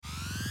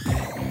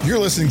You're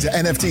listening to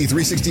NFT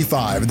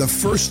 365, the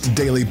first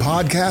daily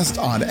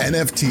podcast on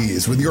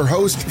NFTs with your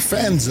host,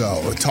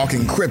 Fanzo,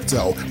 talking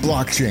crypto,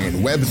 blockchain,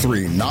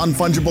 Web3,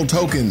 non-fungible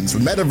tokens,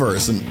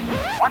 metaverse, and...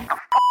 What the is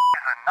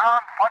a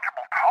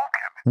non-fungible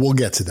token? We'll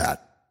get to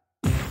that.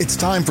 It's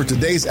time for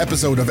today's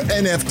episode of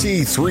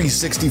NFT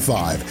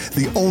 365,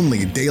 the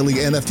only daily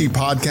NFT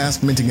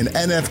podcast minting an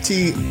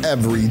NFT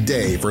every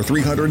day for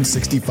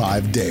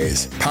 365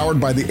 days. Powered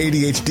by the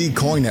ADHD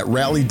coin at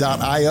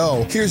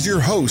rally.io, here's your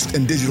host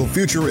and digital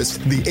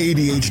futurist, the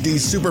ADHD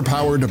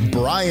superpowered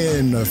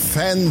Brian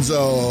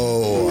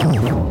Fanzo. This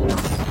show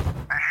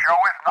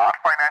is not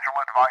financial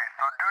advice,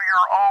 so do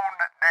your own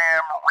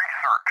damn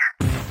research.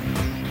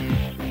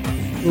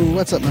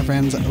 What's up, my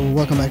friends?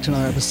 Welcome back to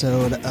another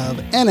episode of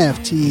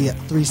NFT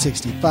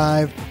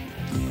 365.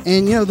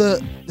 And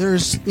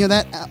there's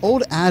that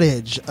old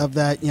adage of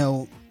that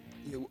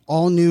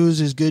all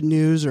news is good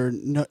news, or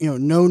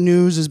no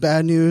news is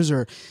bad news,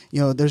 or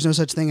there's no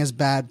such thing as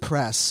bad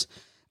press.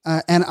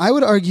 And I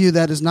would argue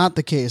that is not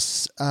the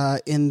case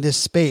in this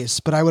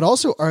space. But I would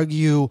also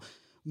argue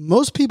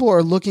most people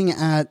are looking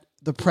at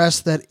the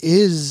press that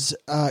is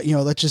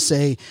let's just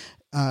say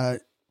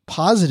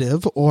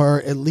positive,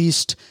 or at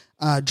least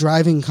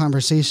driving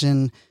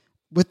conversation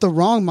with the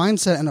wrong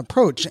mindset and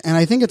approach. And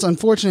I think it's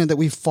unfortunate that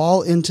we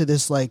fall into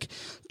this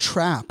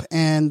trap.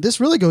 And this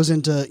really goes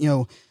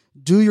into,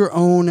 do your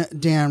own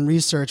damn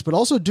research, but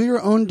also do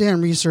your own damn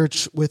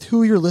research with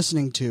who you're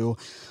listening to.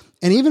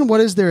 And even what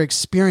is their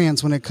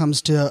experience when it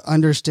comes to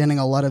understanding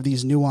a lot of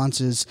these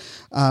nuances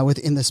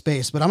within the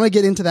space. But I'm going to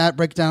get into that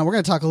breakdown. We're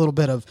going to talk a little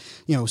bit of,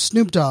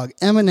 Snoop Dogg,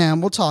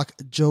 Eminem. We'll talk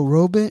Joe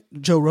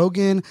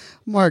Rogan,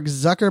 Mark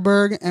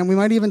Zuckerberg, and we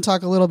might even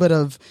talk a little bit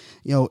of,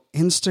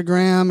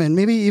 Instagram and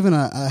maybe even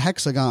a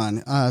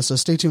hexagon. So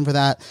stay tuned for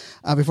that.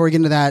 Before we get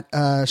into that,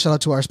 shout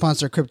out to our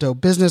sponsor, Crypto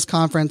Business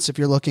Conference. If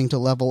you're looking to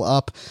level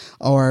up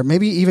or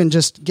maybe even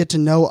just get to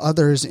know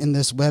others in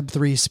this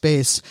Web3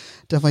 space,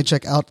 definitely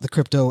check out the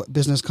Crypto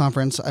Business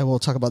Conference. I will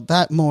talk about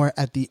that more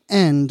at the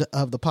end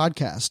of the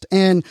podcast.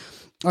 And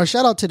our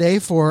shout out today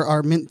for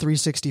our Mint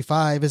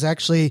 365 is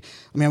actually,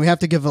 we have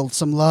to give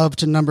some love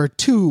to number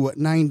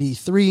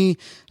 293.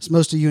 As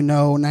most of you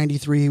know,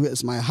 93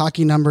 is my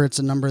hockey number. It's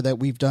a number that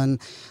we've done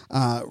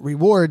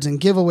rewards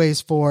and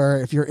giveaways for.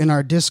 If you're in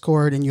our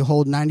Discord and you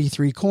hold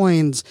 93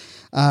 coins,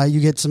 you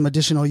get some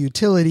additional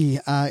utility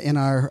in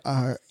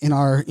our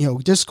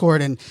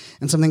Discord and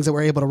some things that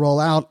we're able to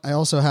roll out. I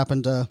also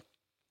happen to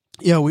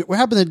we're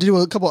happen to do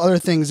a couple other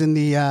things in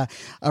the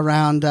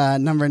around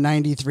number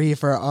 93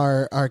 for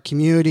our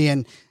community,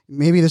 and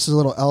maybe this is a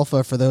little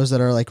alpha for those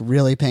that are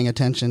really paying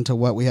attention to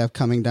what we have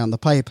coming down the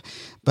pipe.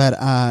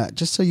 But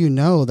just so you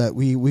know that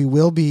we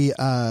will be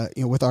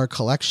with our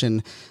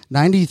collection,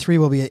 93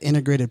 will be an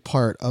integrated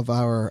part of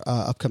our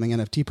upcoming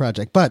NFT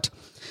project. But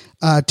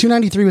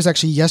 293 was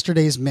actually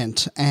yesterday's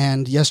mint,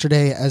 and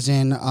yesterday as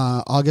in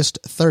August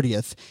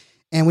 30th,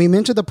 and we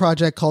minted the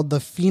project called the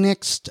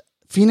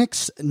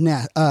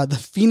the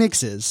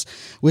Phoenixes,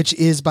 which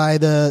is by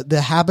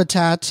the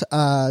Habitat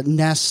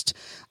Nest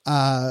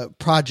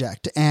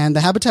project. And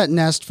the Habitat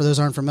Nest, for those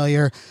who aren't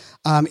familiar,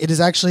 it is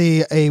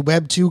actually a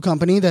Web 2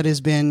 company that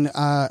has been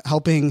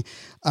helping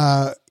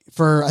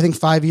for, I think,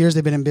 5 years.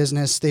 They've been in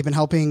business. They've been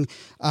helping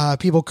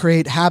people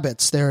create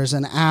habits. There's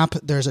an app,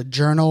 there's a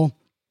journal,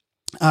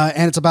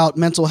 and it's about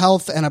mental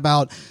health and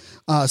about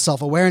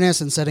self-awareness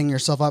and setting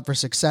yourself up for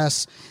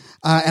success.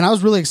 And I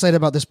was really excited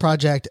about this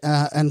project.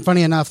 And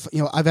funny enough,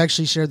 I've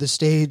actually shared the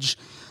stage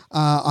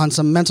on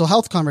some mental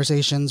health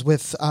conversations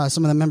with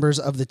some of the members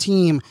of the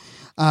team.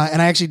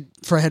 And I actually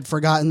had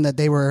forgotten that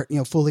they were,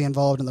 fully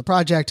involved in the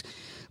project.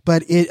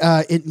 But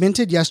it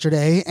minted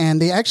yesterday,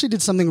 and they actually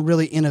did something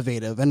really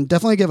innovative. And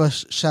definitely give a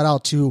shout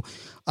out to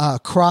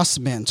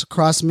Crossmint.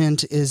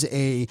 Crossmint is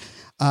a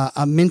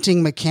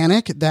minting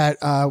mechanic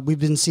that we've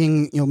been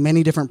seeing,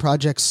 many different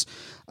projects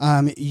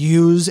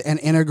use and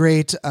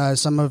integrate.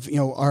 Some of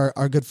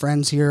our good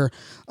friends here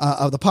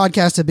of the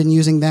podcast have been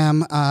using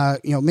them.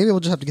 Maybe we'll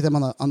just have to get them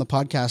on the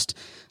podcast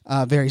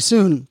very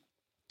soon.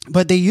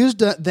 But they used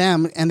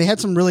them, and they had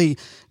some really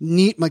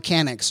neat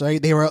mechanics.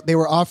 Right, they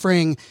were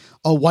offering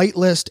a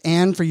whitelist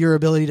and for your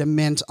ability to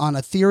mint on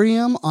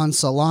Ethereum, on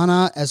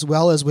Solana, as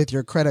well as with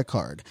your credit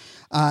card.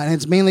 And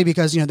it's mainly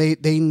because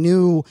they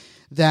knew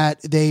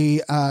that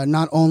they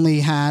not only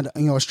had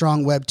a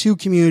strong Web 2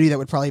 community that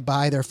would probably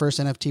buy their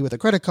first NFT with a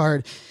credit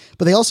card,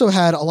 but they also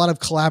had a lot of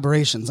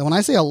collaborations. And when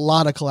I say a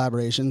lot of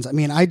collaborations,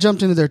 I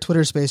jumped into their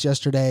Twitter space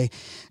yesterday,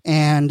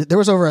 and there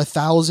was over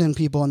 1,000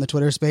 people in the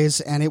Twitter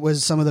space, and it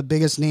was some of the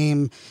biggest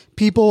name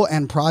people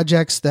and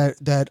projects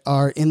that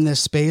are in this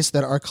space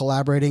that are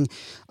collaborating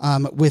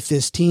with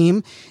this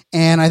team.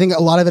 And I think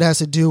a lot of it has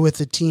to do with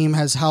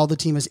how the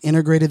team has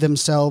integrated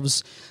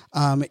themselves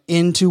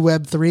into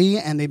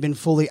Web3, and they've been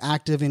fully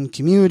active in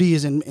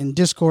communities and in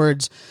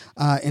Discords,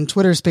 in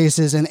Twitter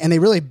spaces, and they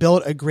really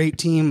built a great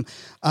team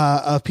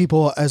of people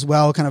as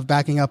well, kind of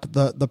backing up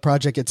the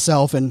project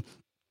itself. And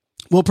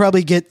we'll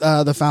probably get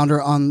the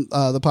founder on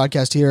the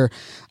podcast here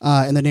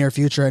in the near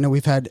future. I know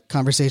we've had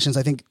conversations.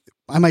 I think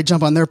I might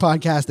jump on their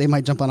podcast. They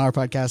might jump on our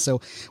podcast.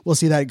 So we'll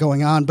see that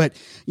going on. But,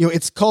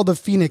 it's called the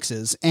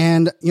Phoenixes.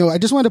 And, I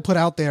just wanted to put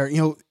out there,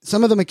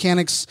 some of the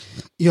mechanics,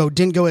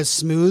 didn't go as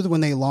smooth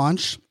when they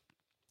launched.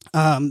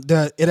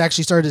 It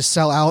actually started to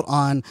sell out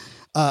on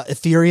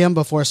Ethereum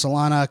before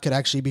Solana could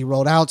actually be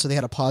rolled out. So they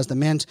had to pause the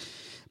mint.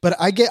 But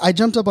I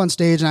jumped up on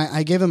stage and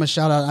I gave them a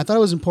shout out. I thought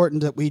it was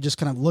important that we just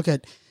kind of look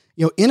at,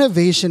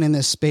 innovation in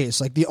this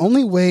space. Like the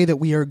only way that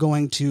we are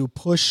going to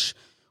push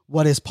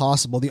what is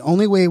possible, the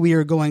only way we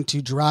are going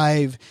to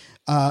drive,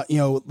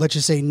 let's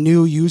just say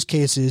new use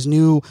cases,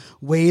 new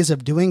ways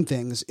of doing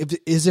things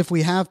is if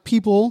we have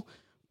people,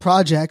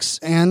 projects,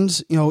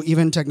 and,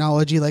 even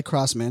technology like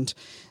Crossmint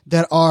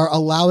that are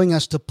allowing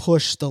us to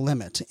push the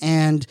limit.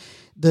 And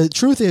the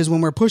truth is,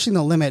 when we're pushing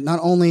the limit, not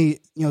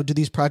only, do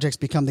these projects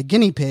become the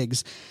guinea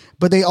pigs,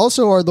 but they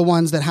also are the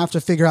ones that have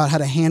to figure out how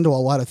to handle a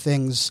lot of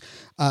things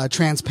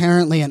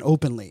transparently and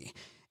openly.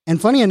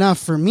 And funny enough,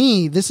 for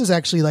me, this is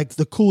actually like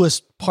the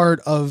coolest part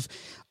of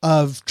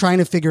trying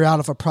to figure out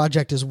if a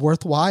project is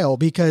worthwhile,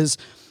 because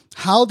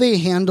how they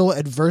handle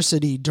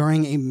adversity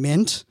during a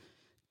mint,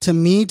 to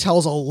me,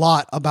 tells a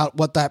lot about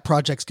what that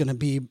project's going to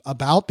be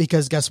about,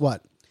 because guess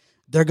what?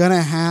 They're going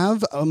to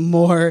have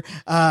more,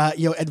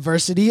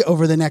 adversity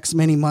over the next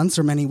many months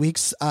or many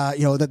weeks,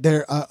 that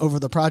they're over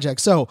the project.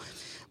 So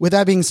with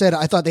that being said,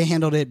 I thought they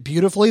handled it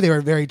beautifully. They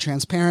were very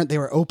transparent. They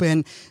were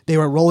open. They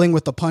were rolling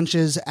with the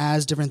punches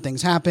as different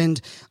things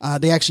happened.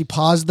 They actually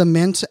paused the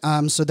mint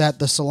so that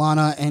the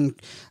Solana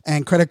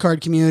and credit card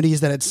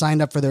communities that had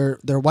signed up for their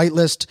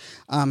whitelist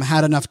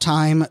had enough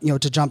time,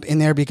 to jump in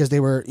there, because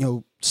they were,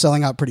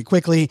 selling out pretty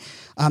quickly.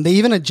 They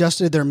even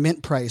adjusted their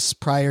mint price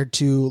prior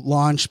to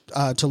launch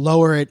to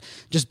lower it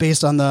just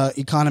based on the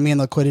economy and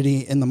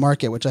liquidity in the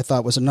market, which I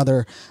thought was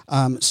another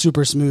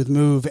super smooth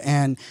move.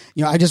 And,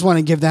 I just want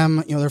to give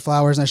them, their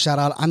flowers and a shout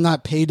out. I'm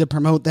not paid to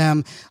promote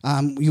them.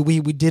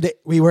 We did it.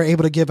 We were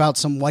able to give out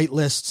some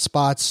whitelist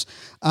spots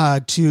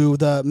to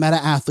the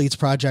Meta Athletes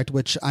project,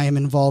 which I am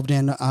involved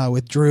in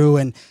with Drew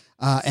and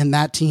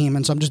that team.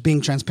 And so I'm just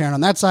being transparent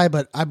on that side,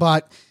 but I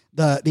bought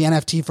the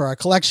NFT for our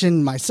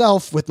collection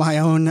myself with my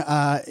own,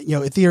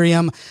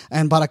 Ethereum,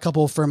 and bought a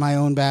couple for my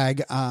own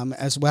bag,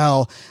 as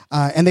well.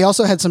 And they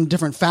also had some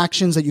different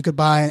factions that you could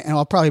buy, and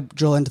I'll probably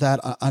drill into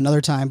that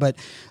another time, but,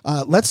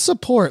 let's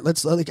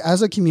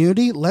as a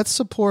community, let's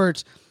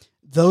support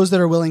those that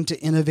are willing to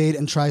innovate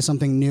and try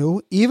something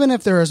new, even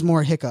if there is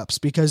more hiccups,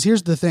 because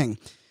here's the thing.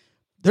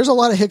 There's a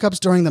lot of hiccups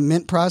during the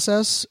mint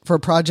process for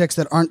projects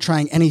that aren't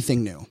trying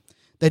anything new.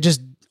 They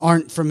just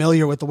aren't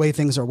familiar with the way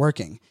things are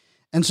working.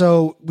 And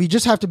so we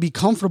just have to be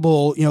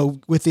comfortable,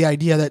 with the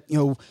idea that,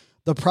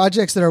 the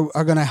projects that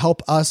are going to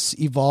help us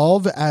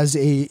evolve as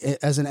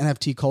an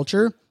NFT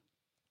culture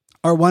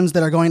are ones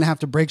that are going to have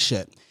to break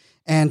shit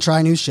and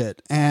try new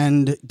shit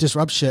and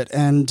disrupt shit.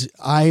 And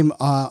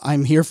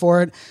I'm here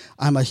for it.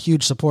 I'm a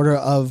huge supporter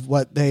of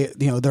what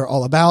they're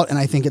all about. And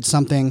I think it's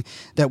something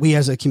that we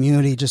as a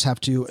community just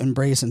have to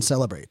embrace and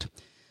celebrate.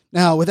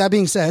 Now, with that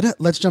being said,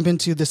 let's jump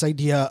into this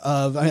idea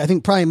of, I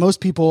think probably most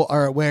people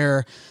are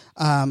aware.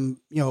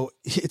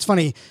 It's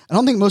funny. I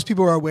don't think most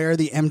people were aware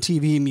the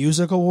MTV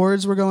Music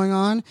Awards were going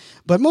on,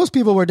 but most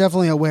people were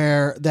definitely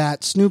aware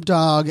that Snoop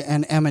Dogg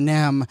and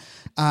Eminem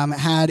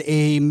had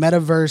a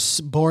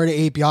metaverse Bored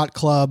Ape Yacht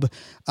Club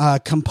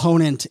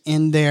component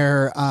in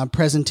their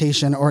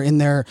presentation, or in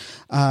their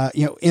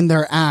in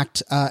their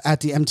act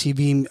at the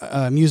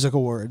MTV Music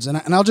Awards.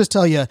 And I'll just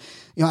tell you,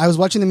 I was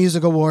watching the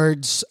Music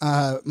Awards.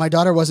 My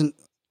daughter wasn't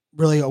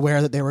really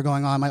aware that they were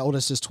going on. My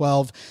oldest is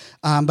 12.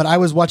 But I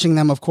was watching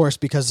them, of course,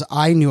 because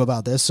I knew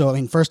about this. So,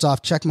 first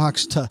off, check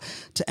marks to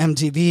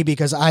MTV,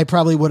 because I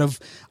probably would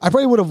have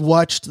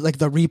watched like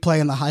the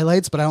replay and the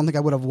highlights, but I don't think I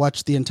would have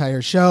watched the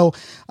entire show.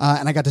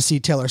 And I got to see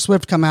Taylor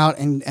Swift come out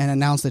and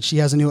announce that she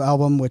has a new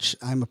album, which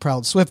I'm a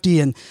proud Swiftie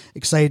and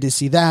excited to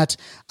see that.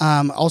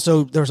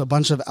 Also, there's a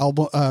bunch of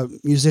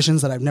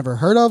musicians that I've never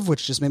heard of,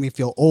 which just made me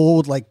feel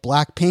old, like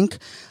Blackpink.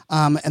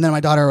 And then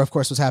my daughter, of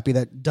course, was happy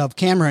that Dove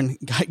Cameron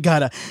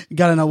got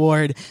an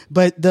award.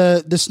 But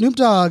the Snoop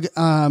Dogg,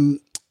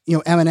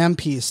 Eminem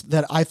piece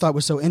that I thought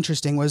was so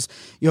interesting was,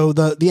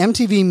 the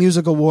MTV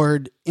Music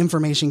Award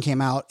information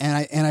came out,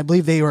 and I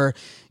believe they were,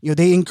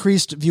 they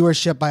increased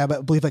viewership by about,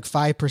 I believe, like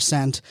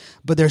 5%,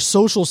 but their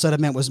social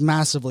sentiment was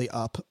massively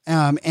up.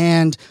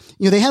 And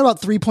they had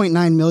about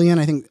 3.9 million,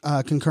 I think,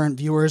 concurrent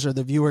viewers, or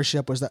the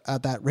viewership was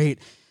at that rate.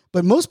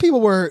 But most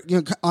people were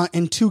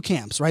in two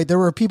camps, right? There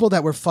were people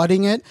that were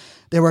fudding it.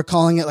 They were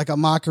calling it like a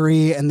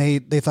mockery, and they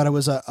thought it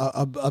was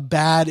a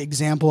bad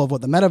example of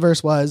what the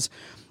metaverse was.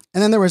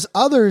 And then there was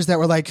others that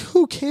were like,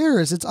 who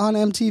cares? It's on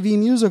MTV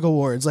Music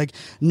Awards. Like,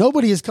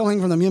 nobody is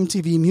coming from the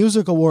MTV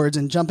Music Awards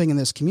and jumping in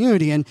this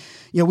community. And,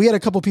 we had a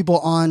couple people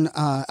on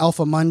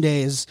Alpha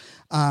Mondays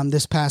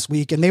this past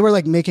week, and they were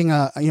like making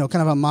a,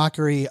 kind of a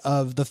mockery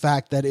of the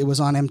fact that it was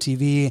on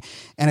MTV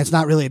and it's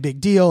not really a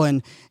big deal.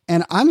 And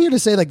I'm here to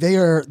say, like,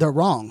 they're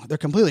wrong. They're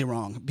completely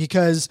wrong,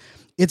 because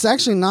it's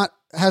actually not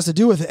has to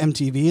do with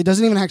MTV. It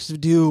doesn't even have to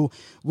do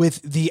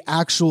with the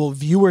actual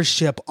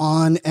viewership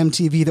on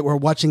MTV that we're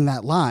watching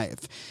that live.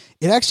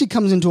 it actually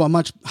comes into a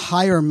much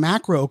higher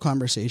macro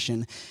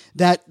conversation,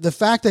 that the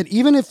fact that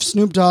even if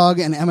Snoop Dogg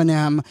and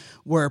Eminem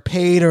were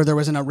paid, or there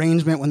was an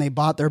arrangement when they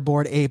bought their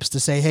Bored Apes to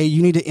say, hey,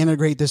 you need to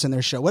integrate this in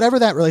their show, whatever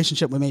that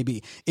relationship may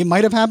be, it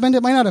might have happened,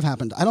 it might not have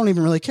happened. I don't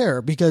even really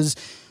care, because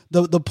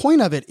the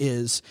point of it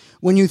is,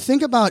 when you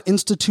think about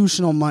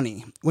institutional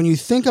money, when you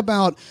think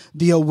about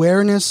the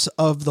awareness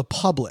of the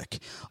public,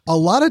 a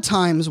lot of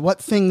times what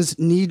things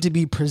need to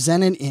be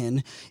presented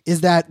in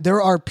is that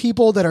there are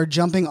people that are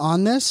jumping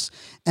on this,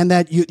 and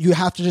that you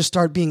have to just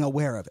start being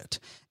aware of it.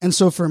 And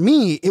so for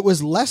me, it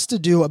was less to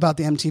do about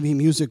the MTV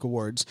Music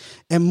Awards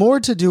and more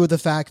to do with the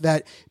fact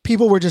that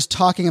people were just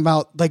talking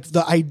about like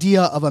the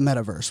idea of a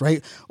metaverse,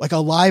 right? Like a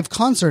live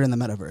concert in the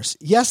metaverse.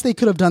 Yes, they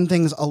could have done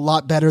things a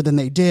lot better than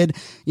they did.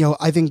 You know,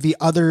 I think the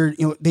other,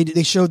 you know,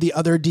 they showed the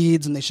other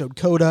deeds and they showed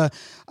Coda.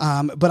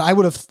 But I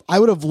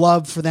would have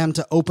loved for them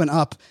to open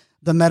up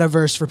the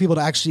metaverse for people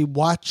to actually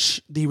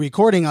watch the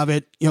recording of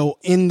it, you know,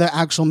 in the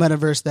actual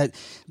metaverse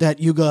that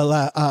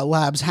Yuga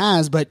Labs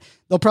has, but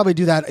they'll probably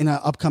do that in an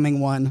upcoming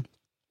one.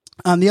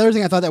 The other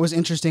thing I thought that was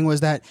interesting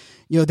was that,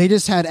 you know, they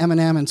just had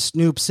Eminem and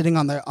Snoop sitting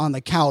on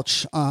the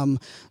couch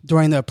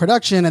during the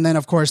production, and then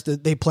of course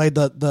they played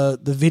the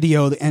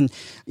video, and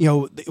you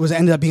know it was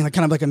ended up being like,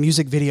 kind of like a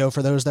music video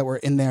for those that were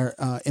in there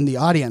in the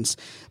audience.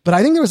 But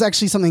I think there was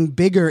actually something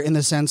bigger in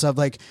the sense of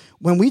like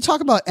when we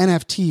talk about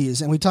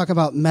NFTs and we talk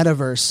about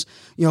metaverse,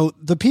 you know,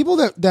 the people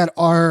that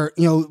are,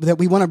 you know, that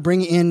we want to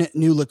bring in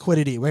new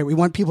liquidity, right? We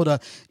want people to,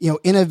 you know,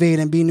 innovate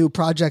and be new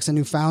projects and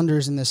new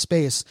founders in this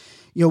space.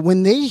 You know,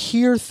 when they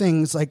hear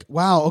things like,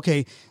 wow,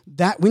 okay,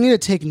 that we need to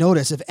take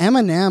notice. If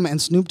Eminem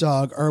and Snoop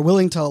Dogg are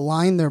willing to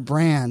align their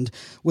brand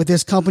with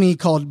this company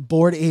called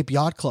Bored Ape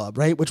Yacht Club,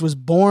 right, which was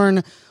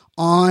born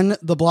on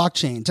the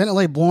blockchain,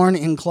 technically born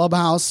in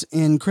Clubhouse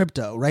in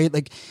crypto, right?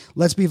 Like,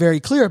 let's be very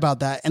clear about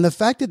that. And the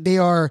fact that they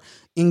are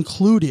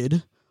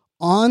included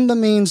on the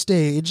main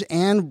stage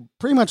and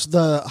pretty much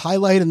the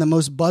highlight and the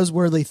most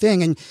buzzworthy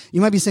thing, and you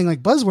might be saying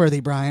like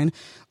buzzworthy, Brian,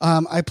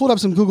 I pulled up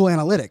some Google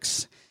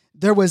Analytics.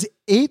 There was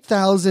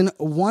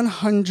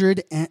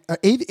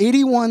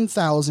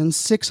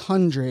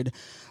 81,600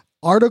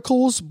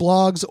 articles,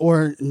 blogs,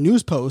 or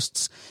news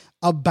posts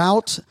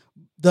about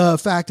the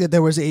fact that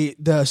there was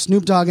the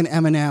Snoop Dogg and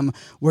Eminem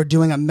were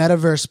doing a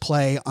metaverse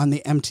play on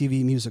the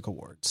MTV Music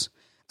Awards.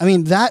 To me,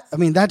 that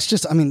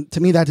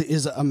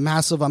is a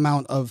massive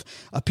amount of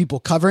people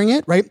covering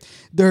it, right?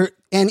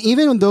 And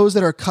even those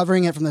that are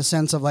covering it from the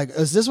sense of like,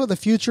 is this what the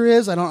future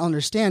is? I don't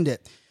understand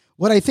it.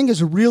 What I think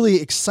is really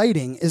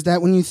exciting is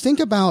that when you think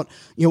about,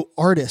 you know,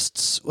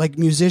 artists like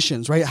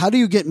musicians, right? How do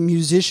you get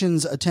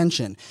musicians'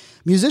 attention?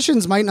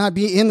 Musicians might not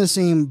be in the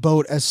same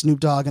boat as Snoop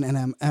Dogg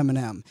and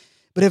Eminem,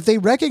 but if they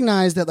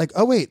recognize that, like,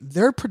 oh wait,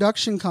 their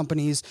production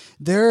companies,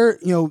 their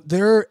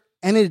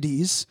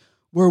entities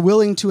were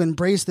willing to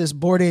embrace this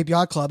Bored Ape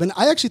Yacht Club. And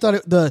I actually thought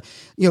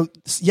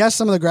yes,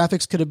 some of the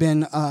graphics could have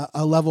been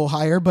a level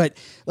higher, but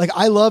like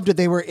I loved that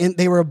they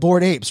were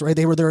Bored Apes, right?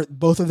 They were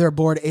both of their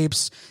Bored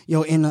Apes, you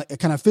know, in a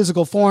kind of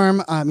physical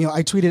form.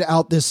 I tweeted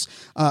out this,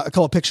 a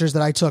couple of pictures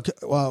that I took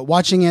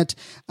watching it.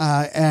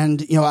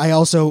 And, you know, I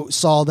also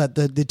saw that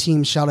the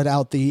team shouted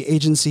out the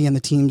agency and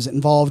the teams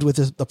involved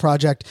with the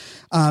project.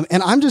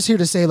 And I'm just here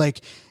to say, like,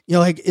 you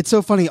know, like, it's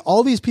so funny.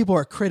 All these people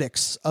are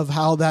critics of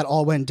how that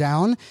all went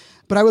down.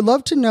 But I would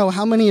love to know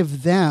how many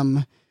of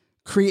them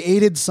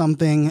created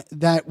something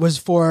that was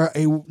for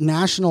a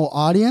national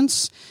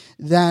audience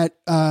that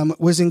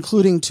was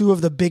including two of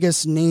the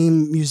biggest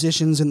name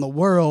musicians in the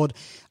world,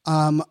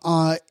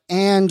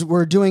 and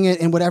were doing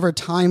it in whatever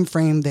time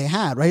frame they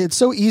had, right? It's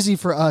so easy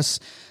for us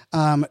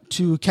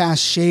to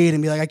cast shade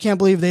and be like, I can't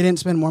believe they didn't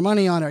spend more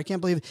money on it. I can't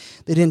believe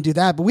they didn't do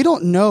that. But we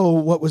don't know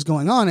what was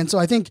going on. And so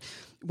I think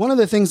one of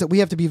the things that we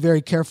have to be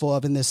very careful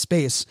of in this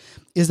space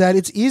is that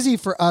it's easy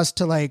for us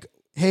to like,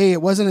 hey,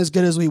 it wasn't as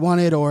good as we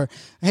wanted, or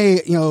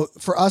hey, you know,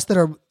 for us that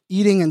are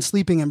eating and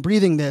sleeping and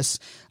breathing this,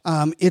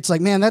 it's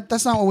like, man,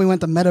 that's not what we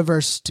want the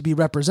metaverse to be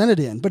represented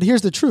in. But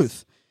here's the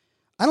truth.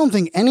 I don't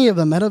think any of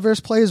the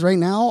metaverse plays right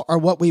now are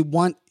what we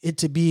want it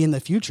to be in the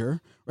future,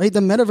 right? The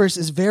metaverse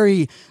is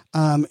very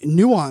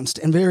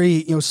nuanced and very,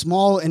 you know,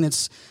 small in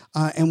its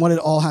and what it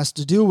all has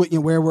to do with, you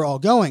know, where we're all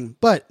going.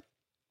 But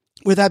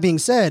with that being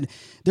said,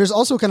 there's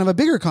also kind of a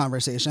bigger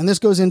conversation. This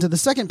goes into the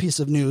second piece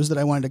of news that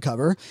I wanted to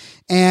cover.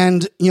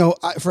 And, you know,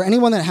 for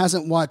anyone that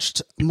hasn't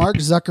watched Mark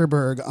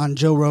Zuckerberg on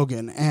Joe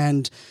Rogan,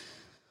 and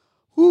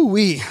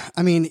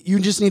you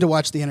just need to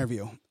watch the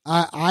interview.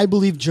 I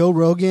believe Joe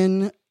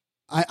Rogan,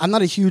 I'm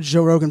not a huge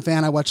Joe Rogan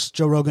fan. I watch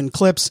Joe Rogan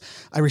clips.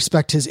 I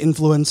respect his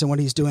influence and what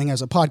he's doing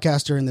as a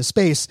podcaster in this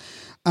space.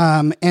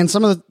 And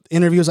some of the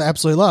interviews I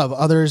absolutely love.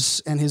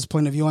 Others and his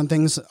point of view on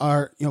things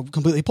are, you know,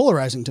 completely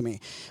polarizing to me.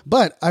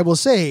 But I will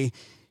say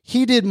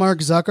he did Mark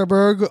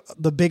Zuckerberg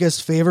the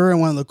biggest favor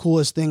and one of the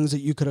coolest things that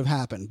you could have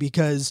happened,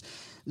 because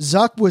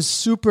Zuck was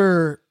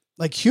super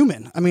like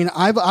human. I mean,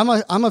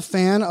 I'm a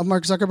fan of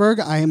Mark Zuckerberg.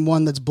 I am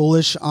one that's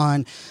bullish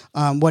on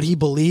what he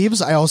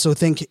believes. I also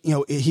think,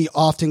 he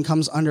often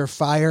comes under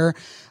fire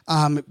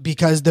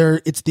because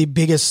it's the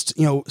biggest,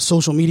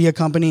 social media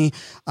company,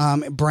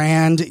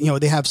 brand,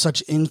 they have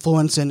such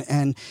influence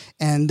and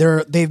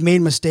they've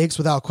made mistakes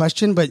without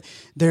question, but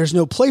there's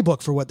no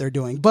playbook for what they're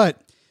doing. But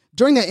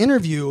during that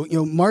interview,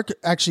 Mark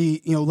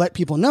actually, let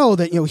people know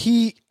that,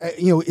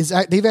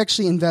 they've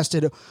actually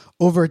invested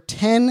over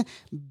 $10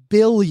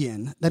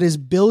 billion, that is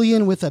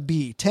billion with a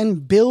B,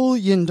 $10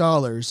 billion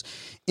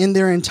in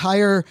their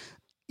entire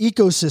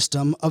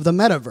ecosystem of the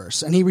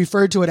metaverse. And he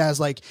referred to it as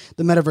like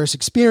the metaverse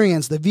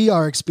experience, the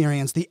VR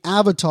experience, the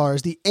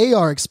avatars, the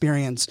AR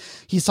experience.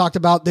 He's talked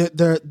about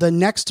the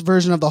next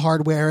version of the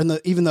hardware and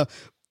even the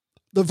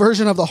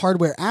version of the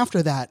hardware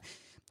after that.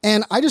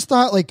 And I just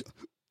thought, like,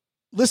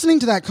 listening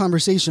to that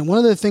conversation, one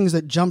of the things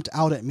that jumped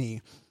out at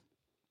me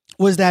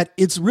was that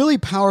it's really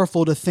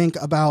powerful to think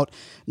about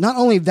not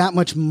only that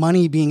much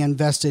money being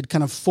invested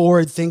kind of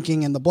forward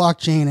thinking in the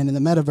blockchain and in the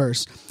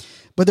metaverse,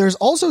 but there's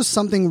also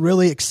something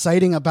really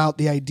exciting about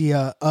the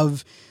idea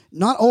of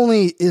not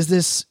only is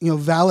this,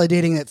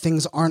 validating that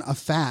things aren't a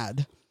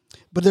fad,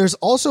 but there's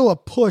also a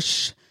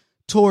push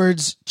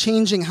towards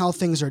changing how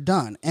things are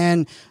done.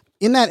 And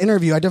in that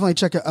interview, I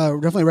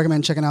definitely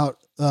recommend checking out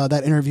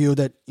that interview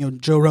that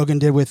Joe Rogan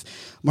did with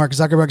Mark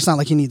Zuckerberg. It's not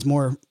like he needs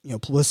more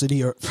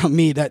publicity or from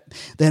me. That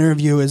the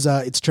interview is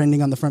it's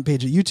trending on the front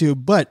page of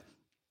YouTube. But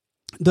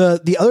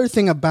the other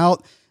thing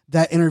about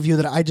that interview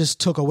that I just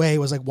took away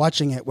was like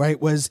watching it, right,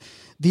 was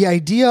the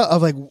idea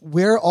of like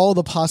where all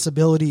the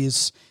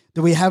possibilities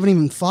that we haven't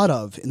even thought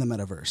of in the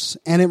metaverse.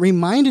 And it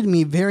reminded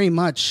me very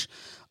much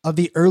of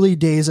the early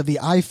days of the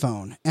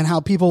iPhone and how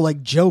people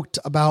like joked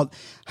about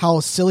how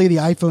silly the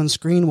iPhone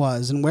screen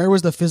was and where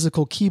was the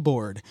physical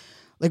keyboard.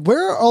 Like,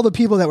 where are all the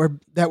people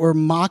that were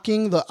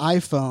mocking the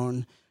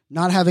iPhone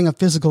not having a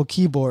physical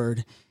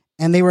keyboard?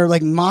 And they were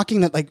like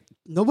mocking that, like,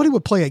 nobody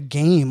would play a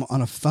game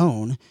on a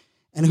phone.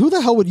 And who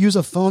the hell would use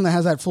a phone that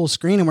has that full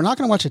screen? And we're not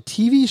going to watch a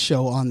TV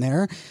show on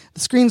there. The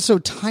screen's so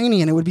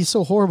tiny and it would be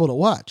so horrible to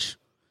watch.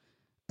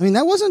 I mean,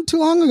 that wasn't too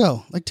long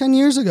ago, like 10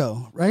 years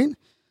ago, right?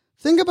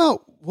 Think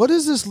about, what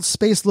does this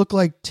space look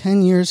like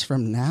 10 years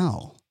from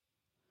now?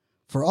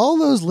 For all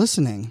those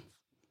listening,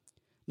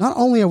 not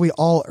only are we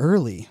all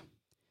early,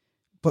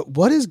 but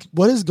what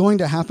is going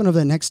to happen over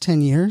the next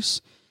 10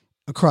 years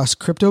across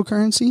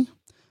cryptocurrency,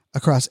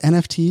 across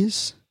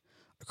NFTs,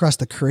 across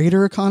the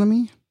creator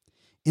economy,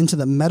 into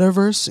the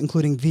metaverse,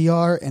 including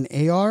VR and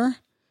AR,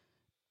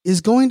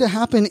 is going to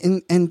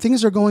happen, and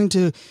things are going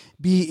to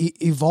be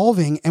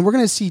evolving, and we're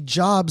going to see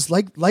jobs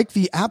like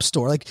the App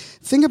Store. Like,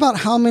 think about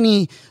how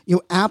many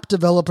app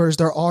developers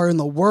there are in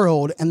the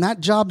world, and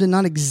that job did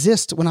not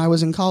exist when I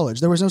was in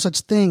college. There was no such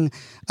thing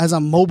as a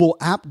mobile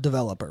app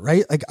developer,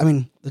 right? Like, I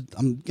mean,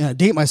 I'm going to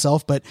date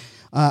myself, but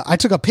I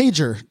took a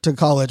pager to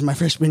college my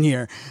freshman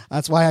year.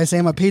 That's why I say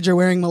I'm a pager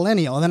wearing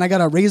millennial. And then I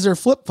got a Razor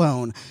flip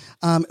phone.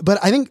 But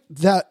I think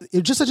that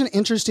it's just such an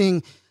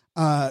interesting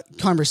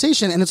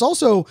conversation. And it's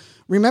also,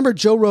 remember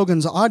Joe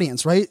Rogan's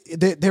audience, right?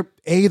 They're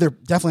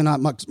definitely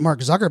not Mark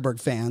Zuckerberg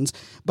fans,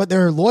 but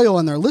they're loyal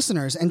and they're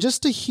listeners. And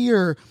just to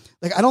hear,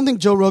 like, I don't think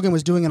Joe Rogan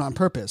was doing it on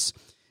purpose,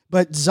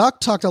 but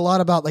Zuck talked a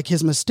lot about like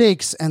his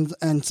mistakes and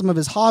some of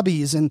his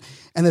hobbies and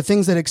the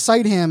things that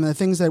excite him and the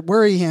things that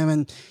worry him.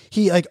 And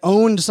he like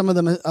owned some of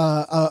them,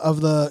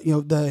 of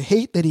the, the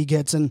hate that he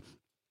gets. And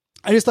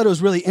I just thought it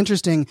was really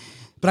interesting,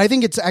 but I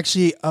think it's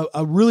actually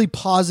a really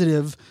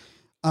positive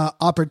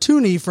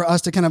opportunity for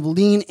us to kind of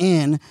lean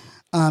in,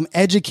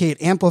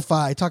 educate,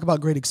 amplify, talk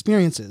about great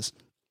experiences.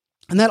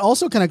 And that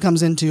also kind of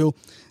comes into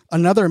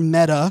another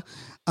meta,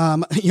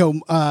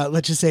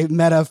 let's just say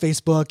meta,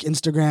 Facebook,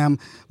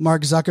 Instagram,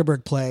 Mark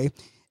Zuckerberg play.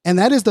 And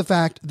that is the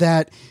fact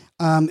that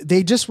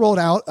they just rolled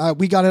out,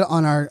 we got it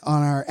on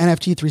our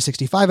NFT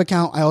 365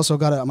 account. I also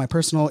got it on my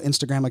personal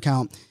Instagram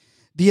account,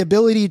 the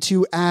ability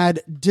to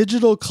add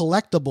digital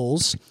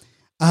collectibles.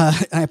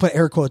 And I put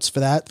air quotes for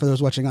that. For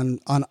those watching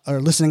on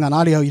or listening on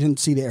audio, you didn't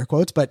see the air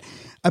quotes, but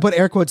I put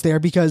air quotes there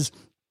because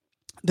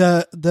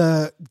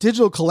the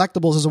digital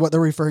collectibles is what they're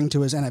referring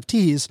to as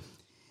NFTs,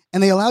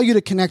 and they allow you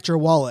to connect your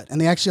wallet,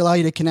 and they actually allow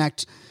you to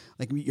connect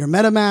like your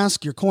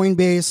MetaMask, your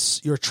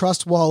Coinbase, your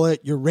Trust wallet,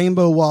 your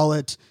Rainbow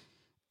wallet,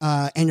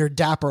 and your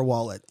Dapper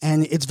wallet.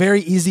 And it's very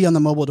easy on the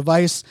mobile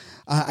device.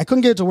 I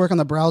couldn't get it to work on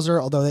the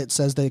browser, although it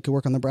says that it could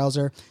work on the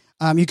browser.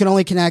 You can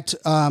only connect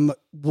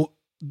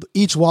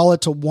each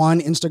wallet to one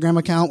Instagram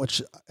account,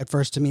 which at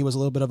first to me was a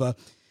little bit of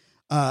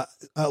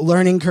a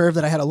learning curve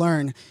that I had to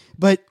learn.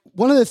 But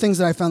one of the things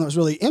that I found that was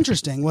really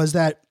interesting was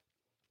that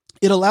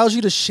it allows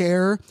you to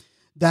share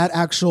that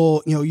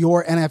actual,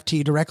 your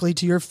NFT directly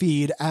to your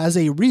feed as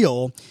a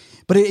reel,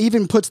 but it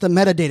even puts the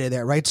metadata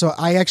there, right? So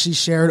I actually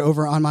shared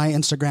over on my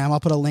Instagram,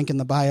 I'll put a link in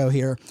the bio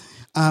here,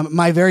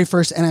 my very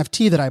first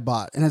NFT that I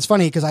bought. And it's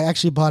funny because I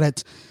actually bought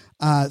it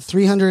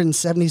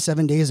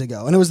 377 days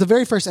ago. And it was the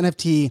very first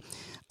NFT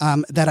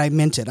that I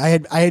minted. I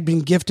had been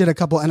gifted a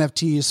couple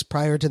NFTs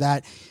prior to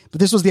that, but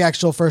this was the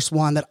actual first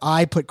one that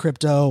I put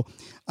crypto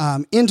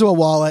into a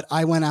wallet.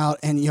 I went out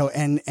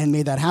and, and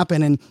made that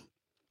happen. And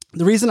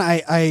the reason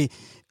I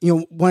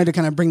wanted to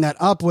kind of bring that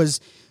up was,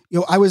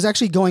 I was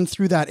actually going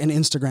through that in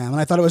Instagram, and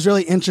I thought it was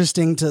really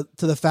interesting to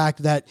the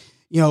fact that,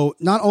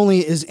 not only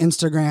is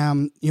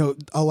Instagram,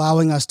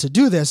 allowing us to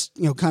do this,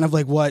 kind of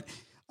like what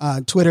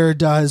Twitter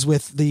does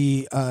with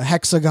the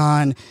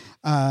hexagon,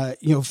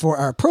 for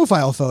our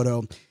profile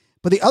photo.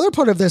 But the other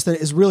part of this that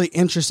is really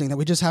interesting that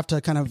we just have to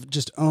kind of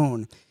just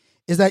own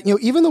is that,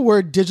 even the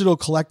word digital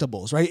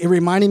collectibles, right? It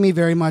reminded me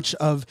very much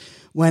of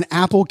when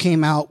Apple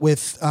came out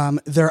with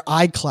their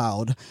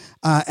iCloud,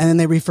 and then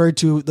they referred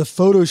to the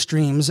photo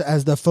streams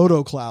as the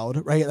photo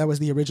cloud, right? That was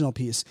the original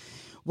piece.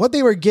 What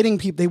they were getting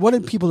people, they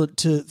wanted people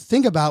to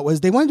think about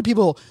was they wanted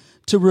people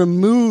to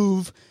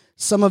remove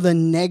some of the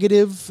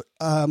negative,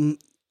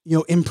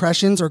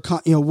 impressions or,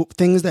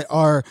 things that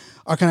are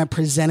kind of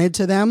presented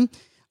to them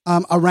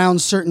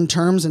around certain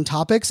terms and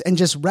topics, and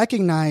just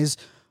recognize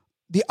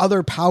the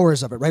other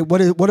powers of it, right?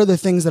 What are the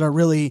things that are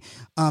really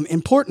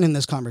important in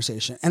this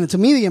conversation? And to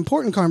me, the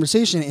important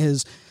conversation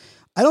is,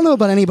 I don't know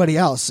about anybody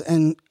else,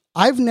 and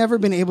I've never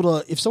been able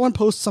to, if someone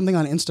posts something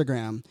on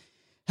Instagram,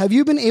 have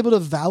you been able to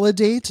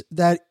validate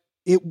that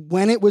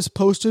when it was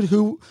posted,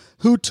 who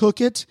took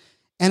it,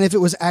 and if it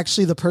was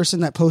actually the person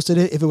that posted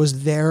it, if it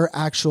was their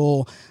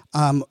actual,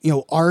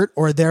 art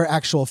or their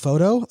actual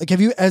photo? Like,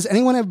 has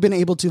anyone have been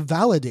able to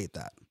validate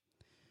that?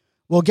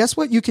 Well, guess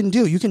what you can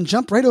do? You can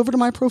jump right over to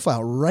my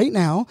profile right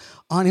now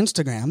on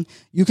Instagram.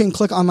 You can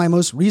click on my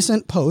most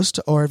recent post,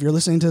 or if you're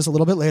listening to this a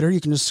little bit later,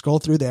 you can just scroll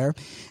through there,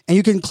 and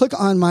you can click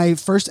on my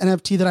first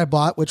NFT that I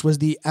bought, which was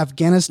the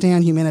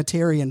Afghanistan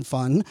Humanitarian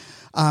Fund,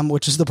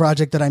 which is the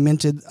project that I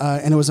minted,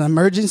 and it was an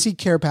emergency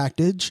care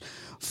package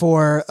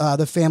for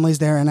the families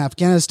there in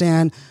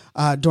Afghanistan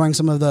during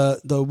some of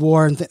the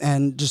war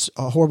and just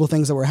horrible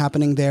things that were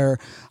happening there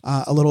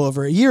a little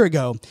over a year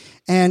ago.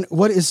 And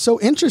what is so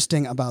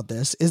interesting about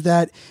this is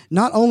that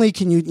not only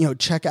can you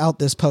check out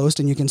this post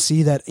and you can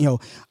see that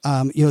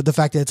the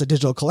fact that it's a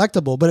digital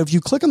collectible, but if you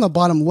click on the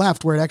bottom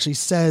left where it actually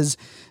says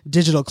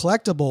digital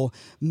collectible,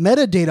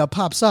 metadata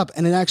pops up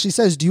and it actually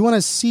says, do you want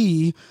to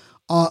see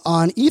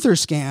on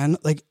Etherscan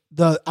like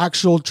the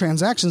actual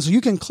transaction? So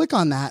you can click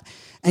on that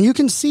and you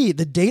can see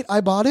the date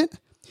I bought it.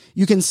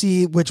 You can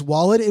see which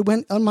wallet it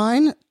went on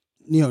mine.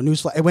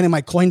 Newsflash, it went in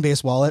my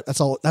Coinbase wallet.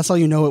 That's all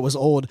it was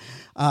old.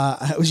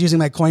 I was using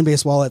my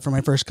Coinbase wallet for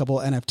my first couple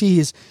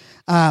NFTs.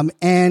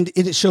 And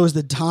it shows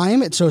the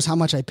time. It shows how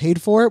much I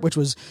paid for it, which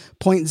was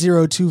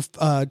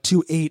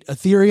 0.0228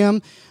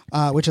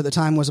 Ethereum, which at the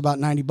time was about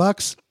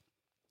 $90.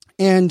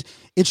 And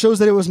it shows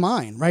that it was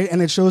mine, right?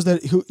 And it shows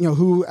that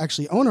who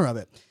actually owner of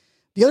it.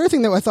 The other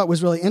thing that I thought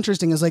was really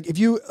interesting is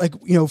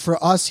for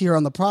us here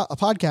on the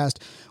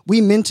podcast, we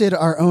minted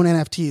our own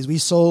NFTs. We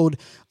sold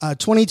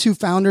 22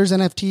 founders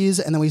NFTs,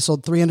 and then we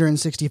sold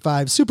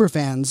 365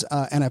 superfans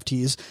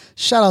NFTs.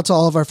 Shout out to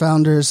all of our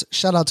founders.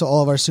 Shout out to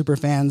all of our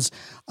superfans,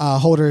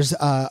 holders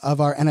of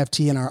our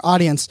NFT and our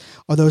audience,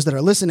 or those that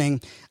are listening.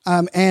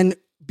 And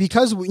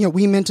because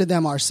we minted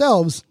them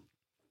ourselves,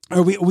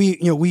 or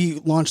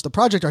we launched the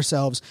project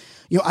ourselves,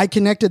 I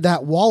connected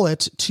that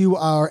wallet to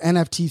our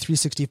NFT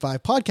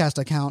 365 podcast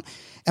account.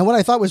 And what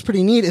I thought was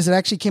pretty neat is it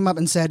actually came up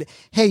and said,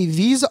 hey,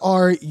 these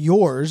are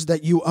yours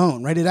that you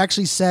own, right? It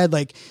actually said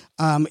do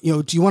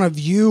you want to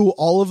view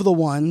all of the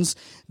ones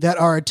that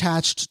are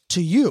attached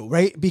to you,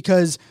 right?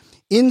 Because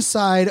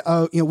inside,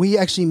 we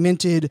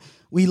actually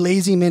we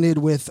lazy minted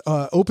with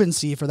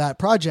OpenSea for that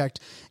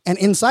project. And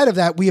inside of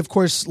that, we of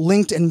course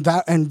linked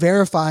and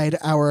verified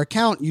our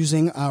account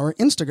using our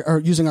Instagram or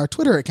using our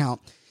Twitter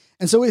account.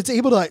 And so it's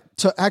able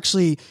to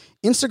actually,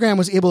 Instagram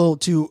was able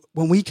to,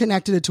 when we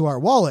connected it to our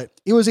wallet,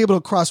 it was able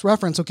to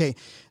cross-reference, okay,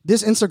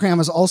 this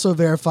Instagram is also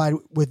verified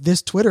with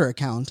this Twitter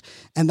account,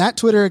 and that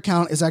Twitter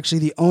account is actually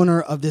the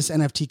owner of this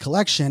NFT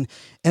collection,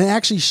 and it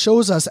actually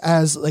shows us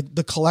as like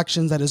the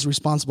collection that is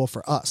responsible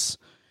for us.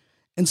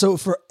 And so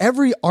for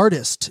every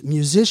artist,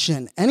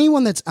 musician,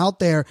 anyone that's out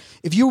there,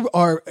 if you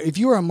are a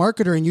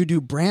marketer and you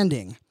do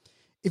branding,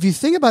 if you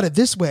think about it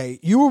this way,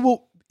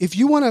 if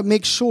you want to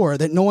make sure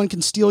that no one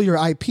can steal your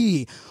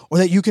IP, or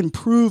that you can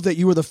prove that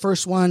you were the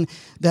first one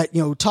that,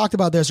 talked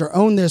about this or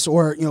owned this,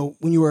 or,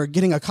 when you were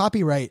getting a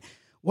copyright,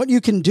 what you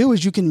can do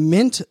is you can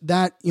mint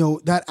that,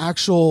 that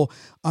actual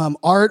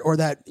art or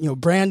that,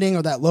 branding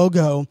or that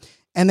logo.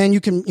 And then you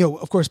can,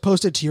 of course,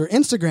 post it to your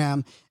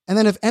Instagram. And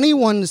then if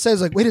anyone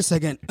says like, wait a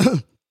second,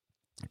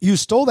 you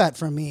stole that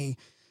from me,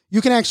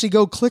 you can actually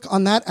go click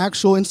on that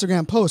actual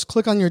Instagram post,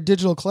 click on your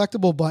digital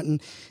collectible button,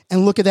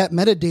 and look at that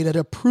metadata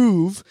to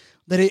prove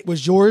that it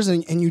was yours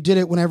and you did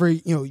it whenever,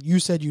 you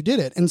said you did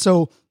it. And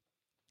so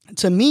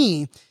to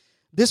me,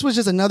 this was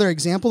just another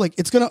example. Like,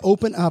 it's going to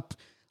open up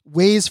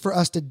ways for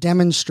us to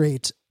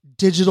demonstrate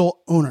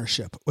digital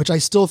ownership, which I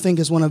still think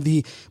is one of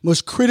the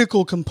most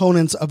critical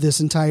components of this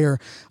entire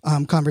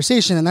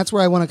conversation. And that's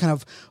where I want to kind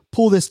of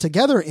pull this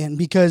together in,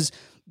 because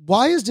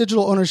why is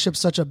digital ownership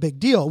such a big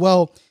deal?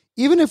 Well,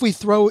 even if we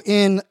throw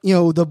in,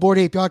 the Bored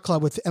Ape Yacht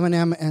Club with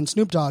Eminem and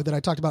Snoop Dogg that I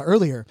talked about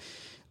earlier,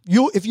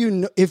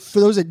 if for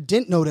those that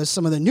didn't notice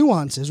some of the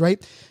nuances,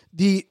 right?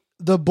 the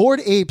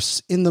Bored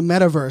Apes in the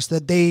metaverse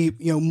that they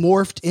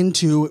morphed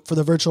into for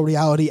the virtual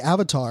reality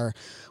avatar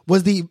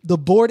was the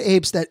Bored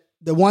Apes that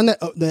the one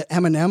that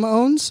Eminem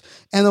owns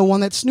and the one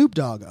that Snoop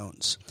Dogg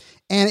owns.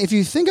 And if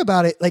you think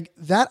about it, like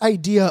that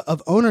idea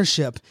of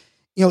ownership,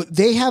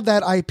 they have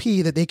that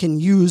IP that they can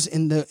use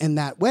in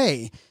that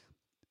way.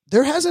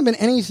 There hasn't been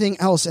anything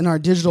else in our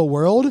digital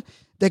world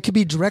that could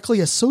be directly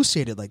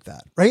associated like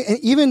that, right? And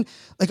even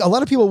like a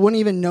lot of people wouldn't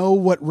even know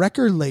what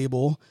record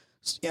label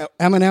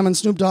Eminem and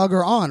Snoop Dogg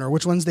are on or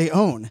which ones they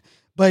own.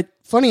 But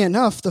funny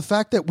enough, the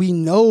fact that we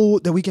know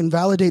that we can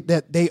validate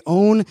that they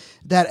own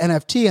that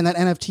NFT and that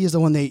NFT is the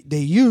one they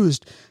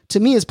used, to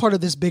me is part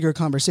of this bigger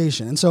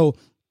conversation. And so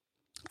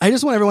I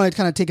just want everyone to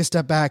kind of take a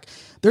step back.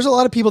 There's a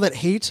lot of people that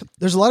hate.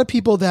 There's a lot of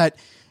people that,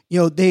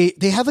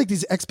 they have like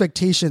these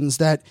expectations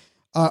that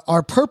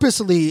are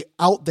purposely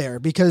out there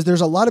because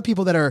there's a lot of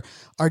people that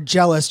are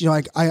jealous.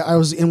 Like I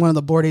was in one of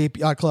the Bored Ape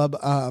Yacht Club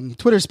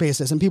Twitter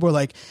spaces, and people were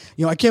like,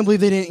 I can't believe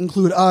they didn't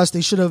include us.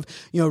 They should have,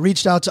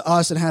 reached out to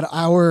us and had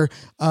our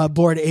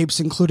Bored Apes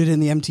included in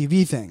the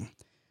MTV thing.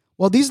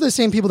 Well, these are the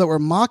same people that were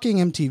mocking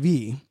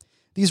MTV.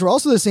 These were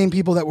also the same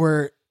people that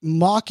were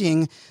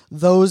mocking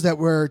those that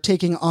were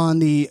taking on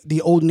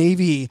the Old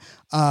Navy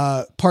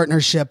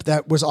partnership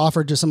that was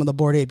offered to some of the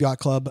Bored Ape Yacht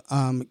Club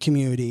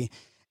community.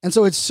 And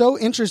so it's so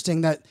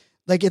interesting that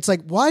it's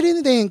like, why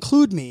didn't they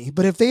include me?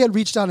 But if they had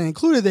reached out and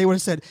included, they would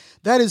have said,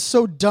 that is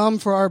so dumb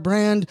for our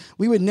brand.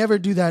 We would never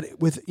do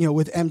that with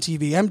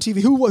MTV.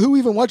 MTV, who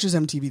even watches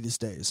MTV these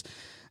days?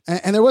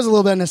 And there was a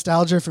little bit of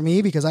nostalgia for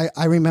me because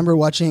I remember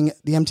watching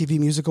the MTV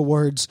Music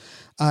Awards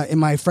in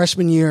my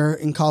freshman year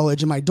in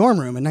college in my dorm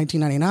room in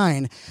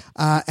 1999.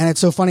 And it's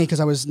so funny because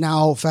I was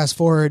now, fast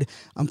forward,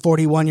 I'm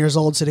 41 years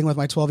old sitting with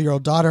my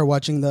 12-year-old daughter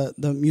watching the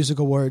Music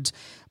Awards.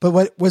 But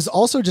what was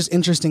also just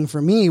interesting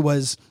for me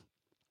was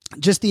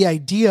just the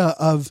idea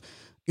of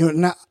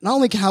not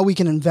only how we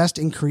can invest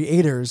in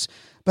creators,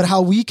 but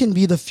how we can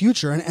be the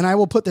future. And I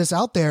will put this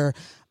out there.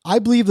 I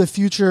believe the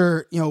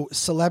future,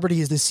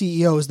 celebrities, the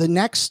CEOs, the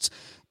next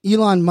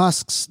Elon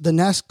Musk's, the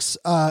next,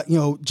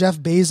 Jeff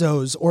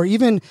Bezos, or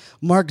even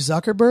Mark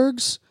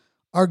Zuckerberg's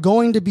are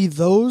going to be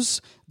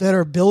those that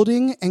are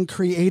building and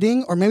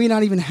creating, or maybe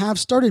not even have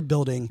started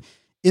building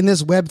in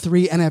this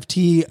Web3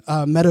 NFT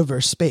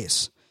metaverse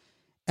space.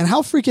 And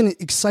how freaking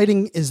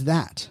exciting is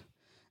that?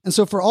 And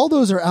so for all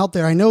those that are out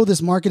there, I know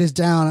this market is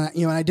down,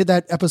 and I did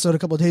that episode a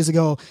couple of days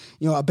ago,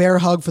 a bear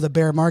hug for the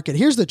bear market.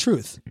 Here's the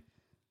truth.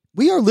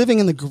 We are living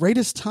in the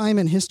greatest time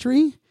in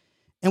history,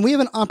 and we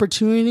have an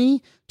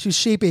opportunity to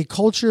shape a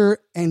culture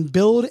and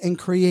build and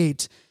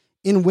create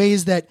in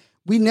ways that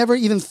we never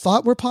even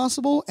thought were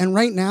possible. And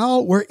right now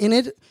we're in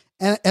it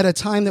at a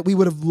time that we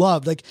would have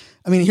loved.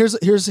 Here's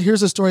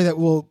a story that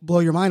will blow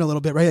your mind a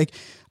little bit, right?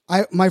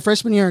 My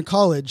freshman year in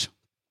college,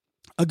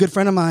 a good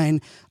friend of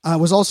mine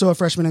was also a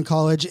freshman in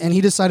college, and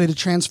he decided to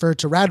transfer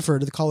to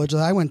Radford, the college that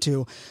I went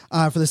to,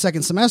 for the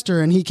second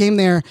semester. And he came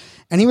there,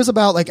 and he was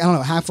about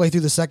halfway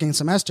through the second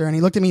semester, and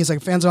he looked at me. He's like,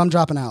 "Fanzo, I'm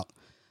dropping out."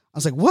 I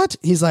was like, "What?"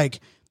 He's like,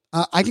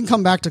 "I can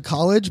come back to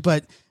college,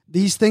 but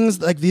these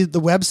things like the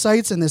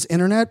websites and this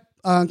internet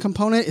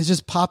component is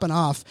just popping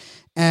off,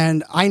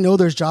 and I know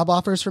there's job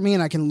offers for me,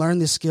 and I can learn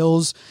the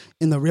skills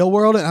in the real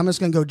world, and I'm just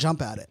gonna go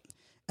jump at it."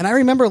 And I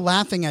remember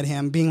laughing at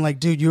him, being like,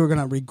 "Dude, you are going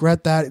to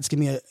regret that. It's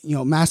going to be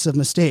a massive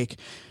mistake."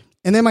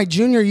 And then my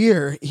junior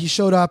year, he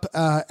showed up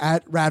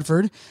at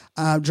Radford,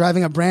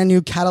 driving a brand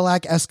new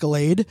Cadillac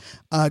Escalade,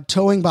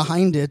 towing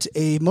behind it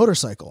a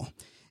motorcycle,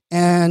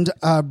 and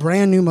a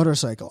brand new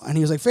motorcycle. And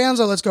he was like,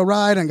 "Fanzo, let's go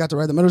ride." And I got to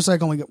ride the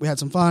motorcycle, and we had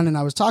some fun. And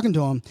I was talking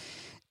to him,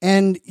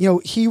 and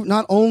he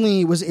not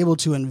only was able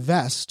to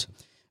invest,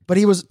 but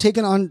he took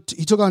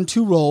on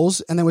two roles,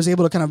 and then was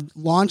able to kind of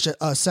launch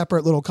a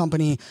separate little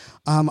company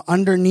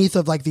underneath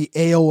of like the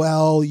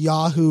AOL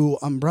Yahoo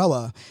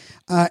umbrella.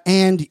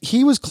 And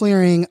he was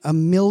clearing $1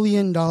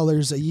 million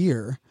a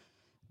year.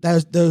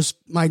 That was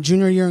my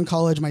junior year in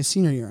college, my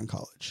senior year in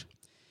college.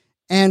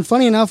 And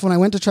funny enough, when I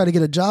went to try to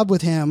get a job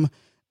with him,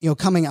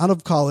 coming out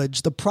of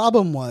college, the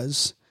problem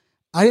was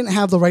I didn't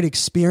have the right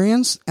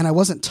experience, and I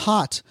wasn't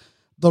taught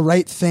the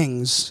right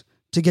things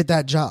to get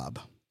that job.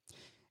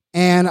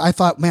 And I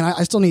thought, man,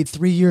 I still need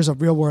 3 years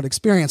of real world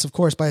experience. Of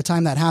course, by the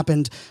time that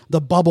happened, the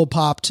bubble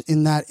popped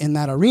in that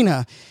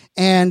arena.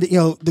 And,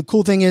 the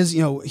cool thing is,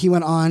 he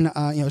went on,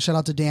 shout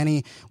out to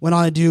Danny, went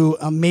on to do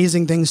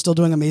amazing things, still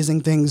doing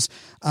amazing things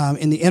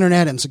in the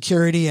internet and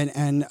security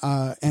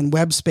and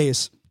web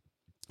space.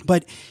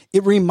 But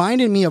it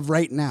reminded me of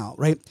right now,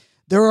 right?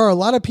 There are a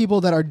lot of people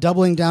that are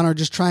doubling down or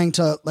just trying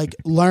to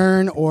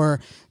learn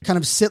or kind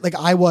of sit like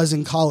I was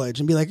in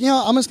college and be like,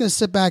 I'm just going to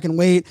sit back and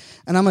wait,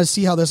 and I'm going to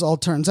see how this all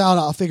turns out.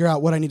 I'll figure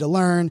out what I need to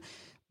learn.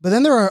 But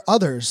then there are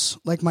others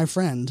like my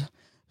friend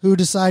who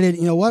decided,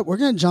 we're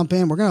going to jump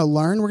in, we're going to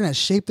learn, we're going to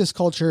shape this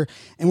culture,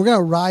 and we're going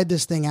to ride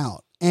this thing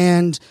out.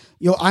 And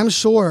I'm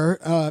sure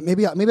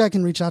maybe I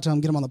can reach out to him,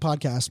 get him on the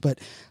podcast. But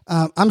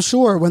I'm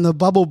sure when the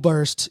bubble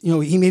burst,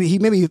 he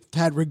maybe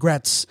had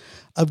regrets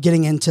of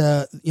getting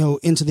into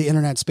the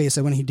internet space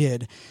when he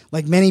did.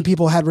 Like many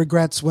people had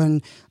regrets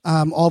when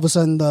all of a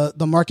sudden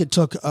the market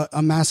took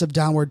a massive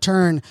downward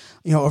turn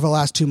over the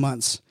last 2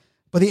 months.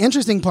 But the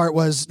interesting part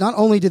was not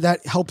only did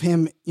that help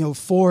him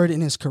forward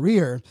in his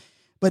career,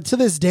 but to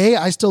this day,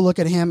 I still look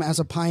at him as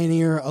a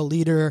pioneer, a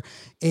leader,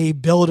 a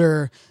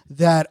builder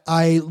that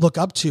I look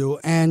up to.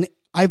 And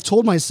I've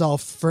told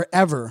myself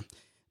forever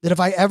that if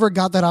I ever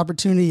got that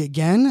opportunity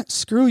again,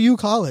 screw you,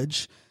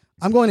 college,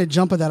 I'm going to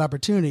jump at that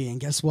opportunity.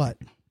 And guess what?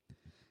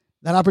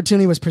 That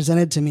opportunity was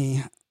presented to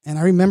me. And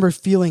I remember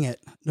feeling it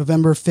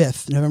November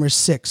 5th, November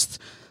 6th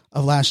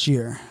of last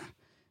year.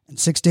 And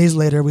 6 days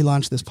later, we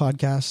launched this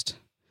podcast.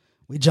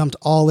 We jumped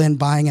all in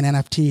buying an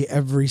NFT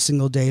every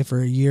single day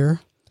for a year.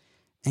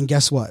 And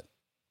guess what?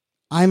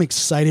 I'm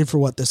excited for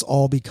what this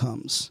all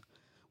becomes.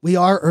 We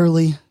are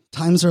early.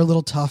 Times are a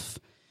little tough.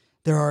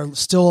 There are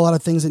still a lot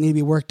of things that need to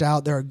be worked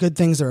out. There are good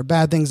things. There are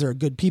bad things. There are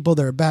good people.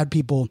 There are bad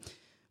people.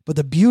 But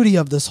the beauty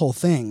of this whole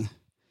thing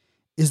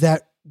is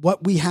that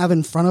what we have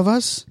in front of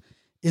us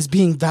is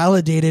being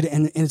validated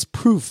and it's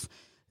proof.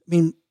 I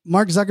mean,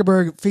 Mark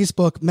Zuckerberg,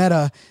 Facebook,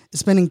 Meta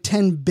is spending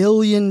 $10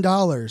 billion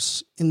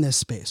in this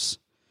space.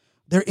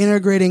 They're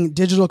integrating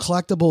digital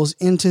collectibles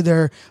into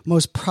their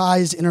most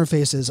prized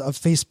interfaces of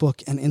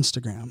Facebook and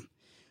Instagram.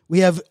 We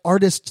have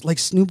artists like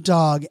Snoop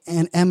Dogg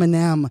and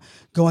Eminem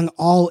going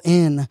all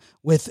in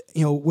with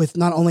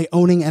not only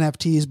owning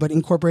NFTs, but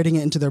incorporating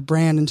it into their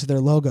brand, into their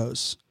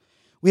logos.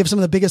 We have some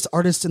of the biggest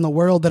artists in the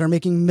world that are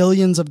making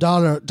millions of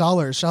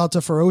dollars. Shout out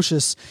to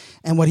Ferocious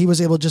and what he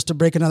was able just to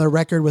break another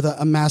record with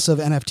a massive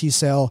NFT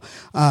sale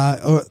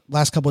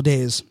last couple of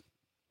days.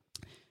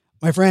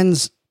 My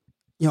friends,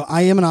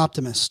 I am an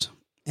optimist.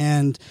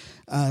 And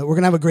we're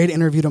going to have a great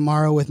interview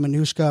tomorrow with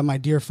Manushka, my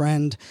dear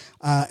friend.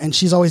 And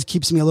she's always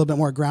keeps me a little bit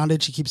more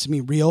grounded. She keeps me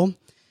real.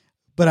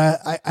 But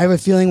I have a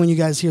feeling when you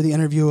guys hear the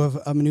interview of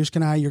Manushka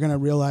and I, you're going to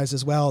realize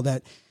as well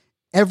that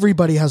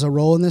everybody has a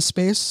role in this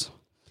space.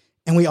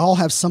 And we all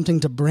have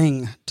something to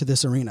bring to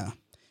this arena.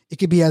 It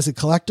could be as a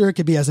collector. It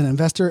could be as an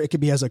investor. It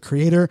could be as a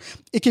creator.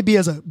 It could be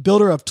as a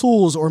builder of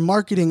tools or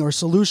marketing or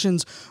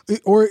solutions.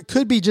 Or it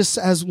could be just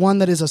as one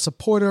that is a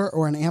supporter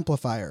or an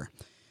amplifier.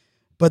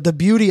 But the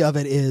beauty of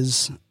it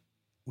is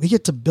we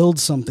get to build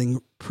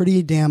something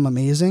pretty damn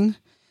amazing.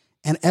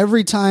 And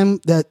every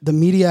time that the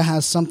media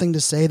has something to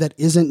say that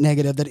isn't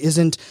negative, that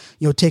isn't,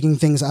 taking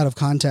things out of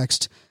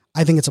context,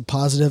 I think it's a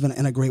positive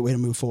and a great way to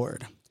move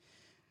forward.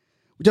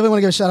 We definitely want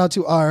to give a shout out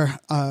to our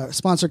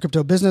sponsor,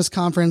 Crypto Business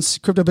Conference.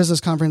 Crypto Business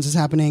Conference is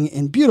happening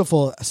in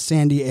beautiful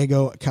San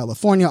Diego,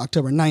 California,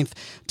 October 9th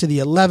to the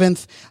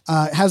 11th.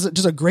 It has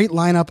just a great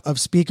lineup of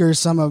speakers,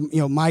 some of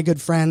my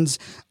good friends,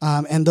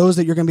 and those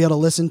that you're going to be able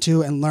to listen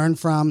to and learn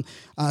from,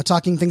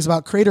 talking things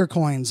about creator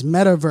coins,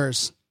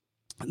 metaverse.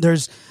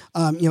 There's,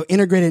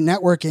 integrated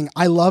networking.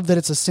 I love that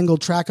it's a single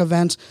track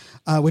event,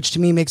 which to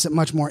me makes it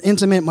much more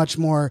intimate, much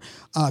more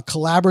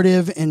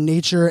collaborative in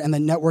nature, and the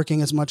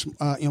networking is much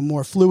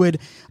more fluid.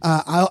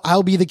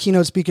 I'll be the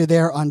keynote speaker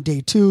there on day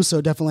 2, so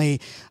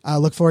definitely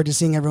look forward to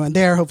seeing everyone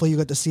there. Hopefully you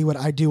get to see what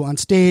I do on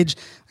stage.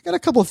 I got a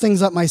couple of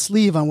things up my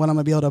sleeve on what I'm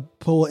going to be able to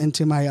pull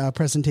into my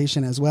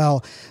presentation as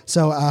well.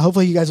 So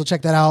hopefully you guys will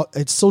check that out.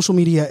 It's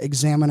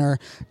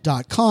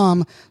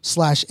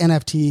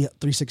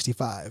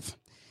socialmediaexaminer.com/NFT365.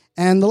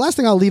 And the last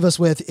thing I'll leave us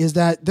with is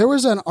that there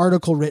was an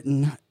article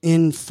written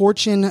in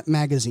Fortune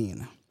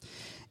magazine.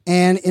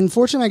 And in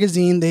Fortune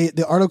magazine,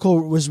 the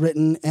article was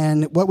written,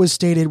 and what was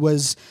stated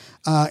was,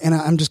 and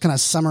I'm just kind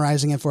of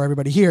summarizing it for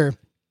everybody here,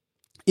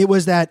 it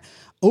was that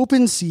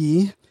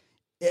OpenSea's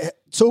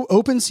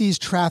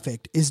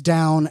traffic is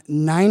down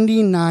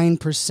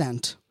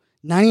 99%.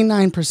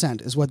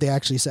 99% is what they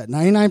actually said.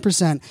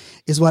 99%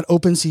 is what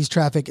OpenSea's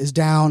traffic is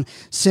down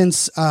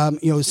since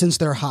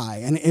their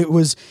high. And it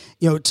was,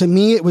 to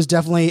me, it was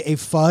definitely a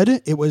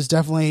FUD. It was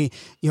definitely,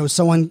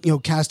 someone,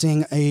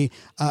 casting a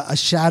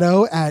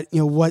shadow at,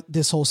 what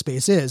this whole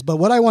space is. But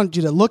what I want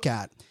you to look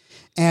at,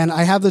 and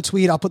I have the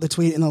tweet, I'll put the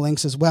tweet in the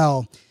links as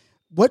well.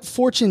 What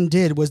Fortune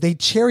did was they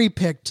cherry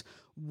picked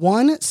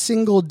one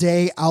single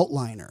day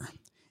outliner.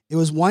 It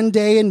was one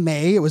day in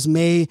May. It was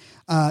May.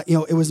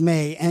 It was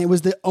May, and it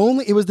was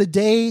the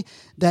day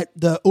that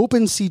the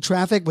OpenSea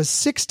traffic was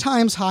 6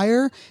 times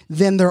higher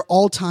than their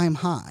all-time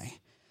high.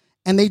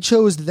 And they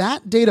chose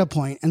that data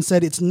point and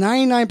said it's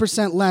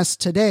 99% less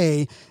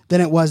today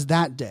than it was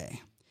that day.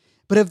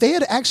 But if they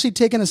had actually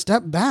taken a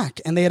step back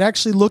and they had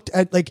actually looked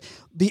at like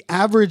the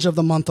average of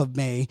the month of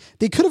May,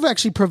 they could have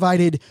actually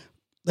provided,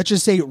 let's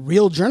just say,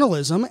 real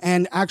journalism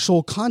and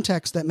actual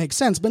context that makes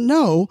sense. But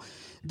no.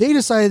 They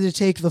decided to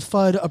take the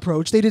FUD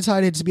approach. They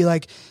decided to be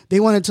like, they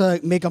wanted to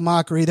make a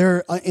mockery.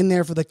 They're in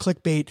there for the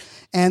clickbait.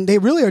 And they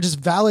really are just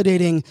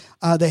validating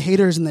the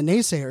haters and the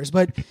naysayers.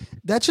 But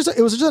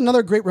it was just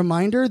another great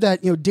reminder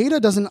that, data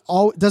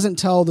doesn't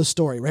tell the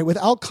story, right?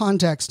 Without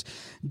context,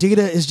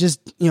 data is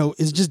just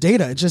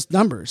data. It's just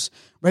numbers,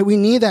 right? We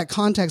need that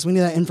context. We need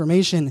that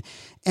information.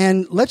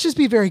 And let's just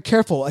be very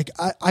careful. Like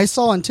I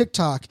saw on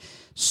TikTok,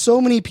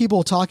 so many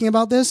people talking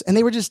about this, and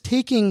they were just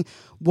taking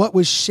what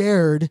was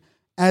shared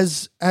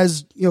as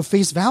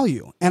face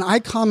value. And I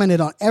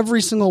commented on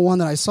every single one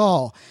that I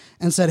saw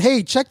and said,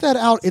 hey, check that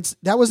out.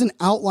 That was an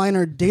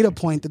outliner data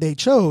point that they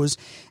chose.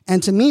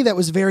 And to me, that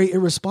was very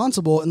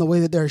irresponsible in the way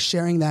that they're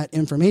sharing that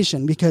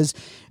information, because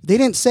they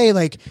didn't say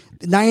like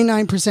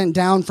 99%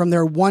 down from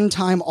their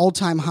one-time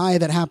all-time high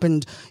that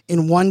happened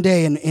in one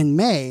day in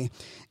May.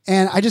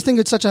 And I just think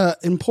it's such an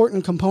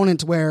important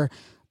component where,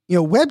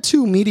 Web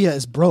 2 media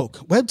is broke.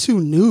 Web 2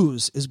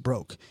 news is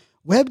broke.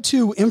 Web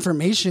 2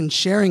 information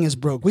sharing is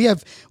broke. We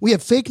have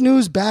fake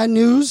news, bad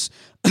news,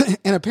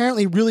 and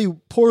apparently really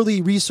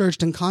poorly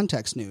researched and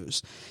context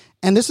news.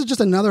 And this is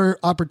just another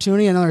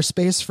opportunity, another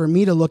space for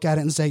me to look at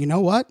it and say, you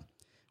know what?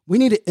 We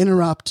need to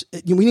interrupt.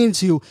 We need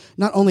to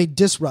not only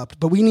disrupt,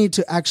 but we need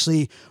to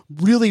actually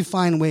really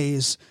find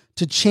ways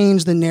to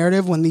change the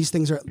narrative when these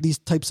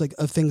types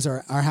of things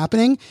are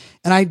happening.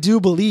 And I do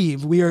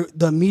believe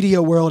the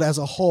media world as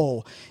a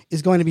whole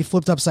is going to be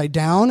flipped upside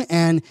down.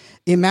 And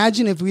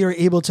imagine if we are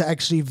able to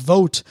actually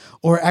vote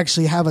or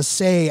actually have a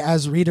say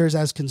as readers,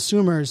 as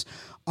consumers,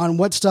 on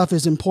what stuff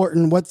is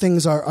important, what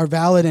things are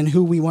valid, and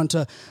who we want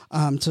to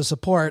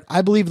support.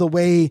 I believe the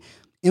way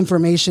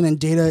information and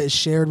data is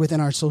shared within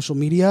our social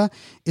media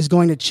is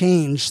going to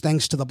change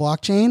thanks to the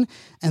blockchain,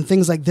 and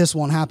things like this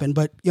won't happen.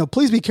 But,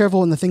 please be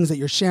careful in the things that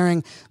you're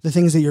sharing, the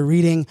things that you're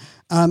reading,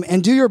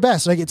 and do your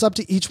best. Like, it's up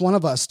to each one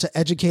of us to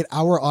educate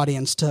our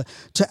audience, to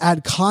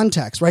add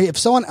context, right? If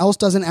someone else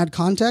doesn't add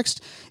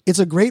context, it's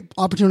a great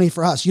opportunity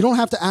for us. You don't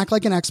have to act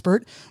like an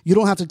expert. You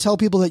don't have to tell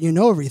people that you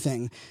know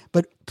everything,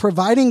 but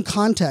providing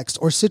context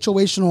or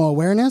situational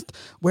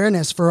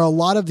awareness for a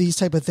lot of these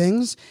type of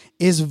things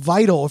is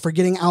vital for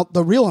getting out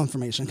the real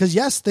information. Because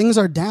yes, things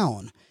are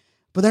down,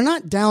 but they're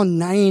not down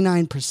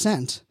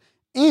 99%.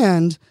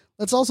 And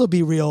let's also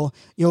be real.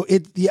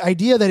 The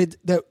idea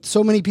that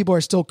so many people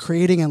are still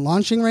creating and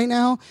launching right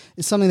now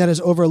is something that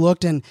is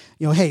overlooked. And,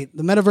 hey,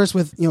 the metaverse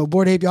with,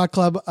 Bored Ape Yacht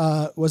Club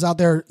was out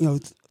there,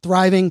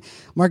 thriving.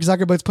 Mark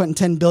Zuckerberg's putting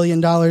 $10 billion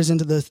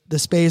into the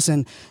space.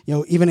 And,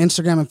 even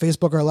Instagram and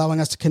Facebook are allowing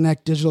us to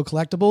connect digital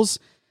collectibles.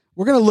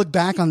 We're going to look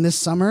back on this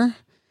summer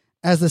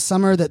as the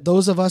summer that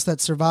those of us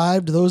that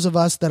survived, those of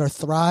us that are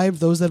thrived,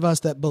 those of us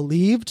that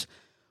believed,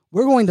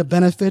 we're going to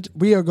benefit.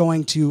 We are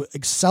going to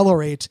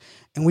accelerate,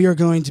 and we are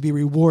going to be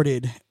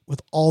rewarded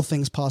with all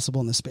things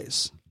possible in this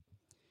space.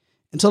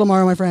 Until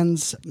tomorrow, my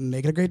friends,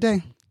 make it a great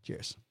day.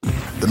 Cheers.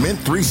 The Mint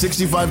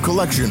 365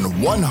 Collection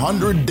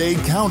 100-Day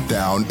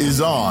Countdown is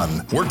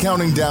on. We're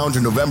counting down to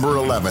November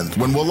 11th,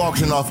 when we'll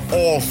auction off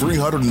all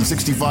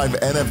 365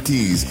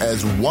 NFTs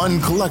as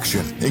one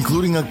collection,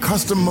 including a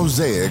custom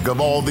mosaic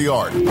of all the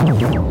art.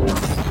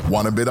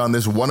 Want to bid on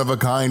this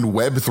one-of-a-kind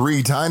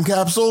Web3 time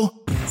capsule?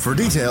 For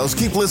details,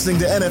 keep listening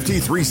to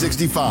NFT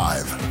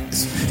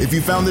 365. If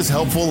you found this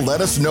helpful,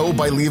 let us know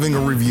by leaving a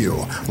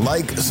review.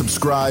 Like,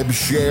 subscribe,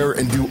 share,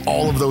 and do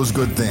all of those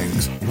good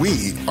things.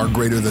 We are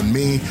greater than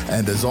me,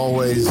 and as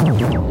always, This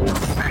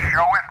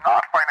show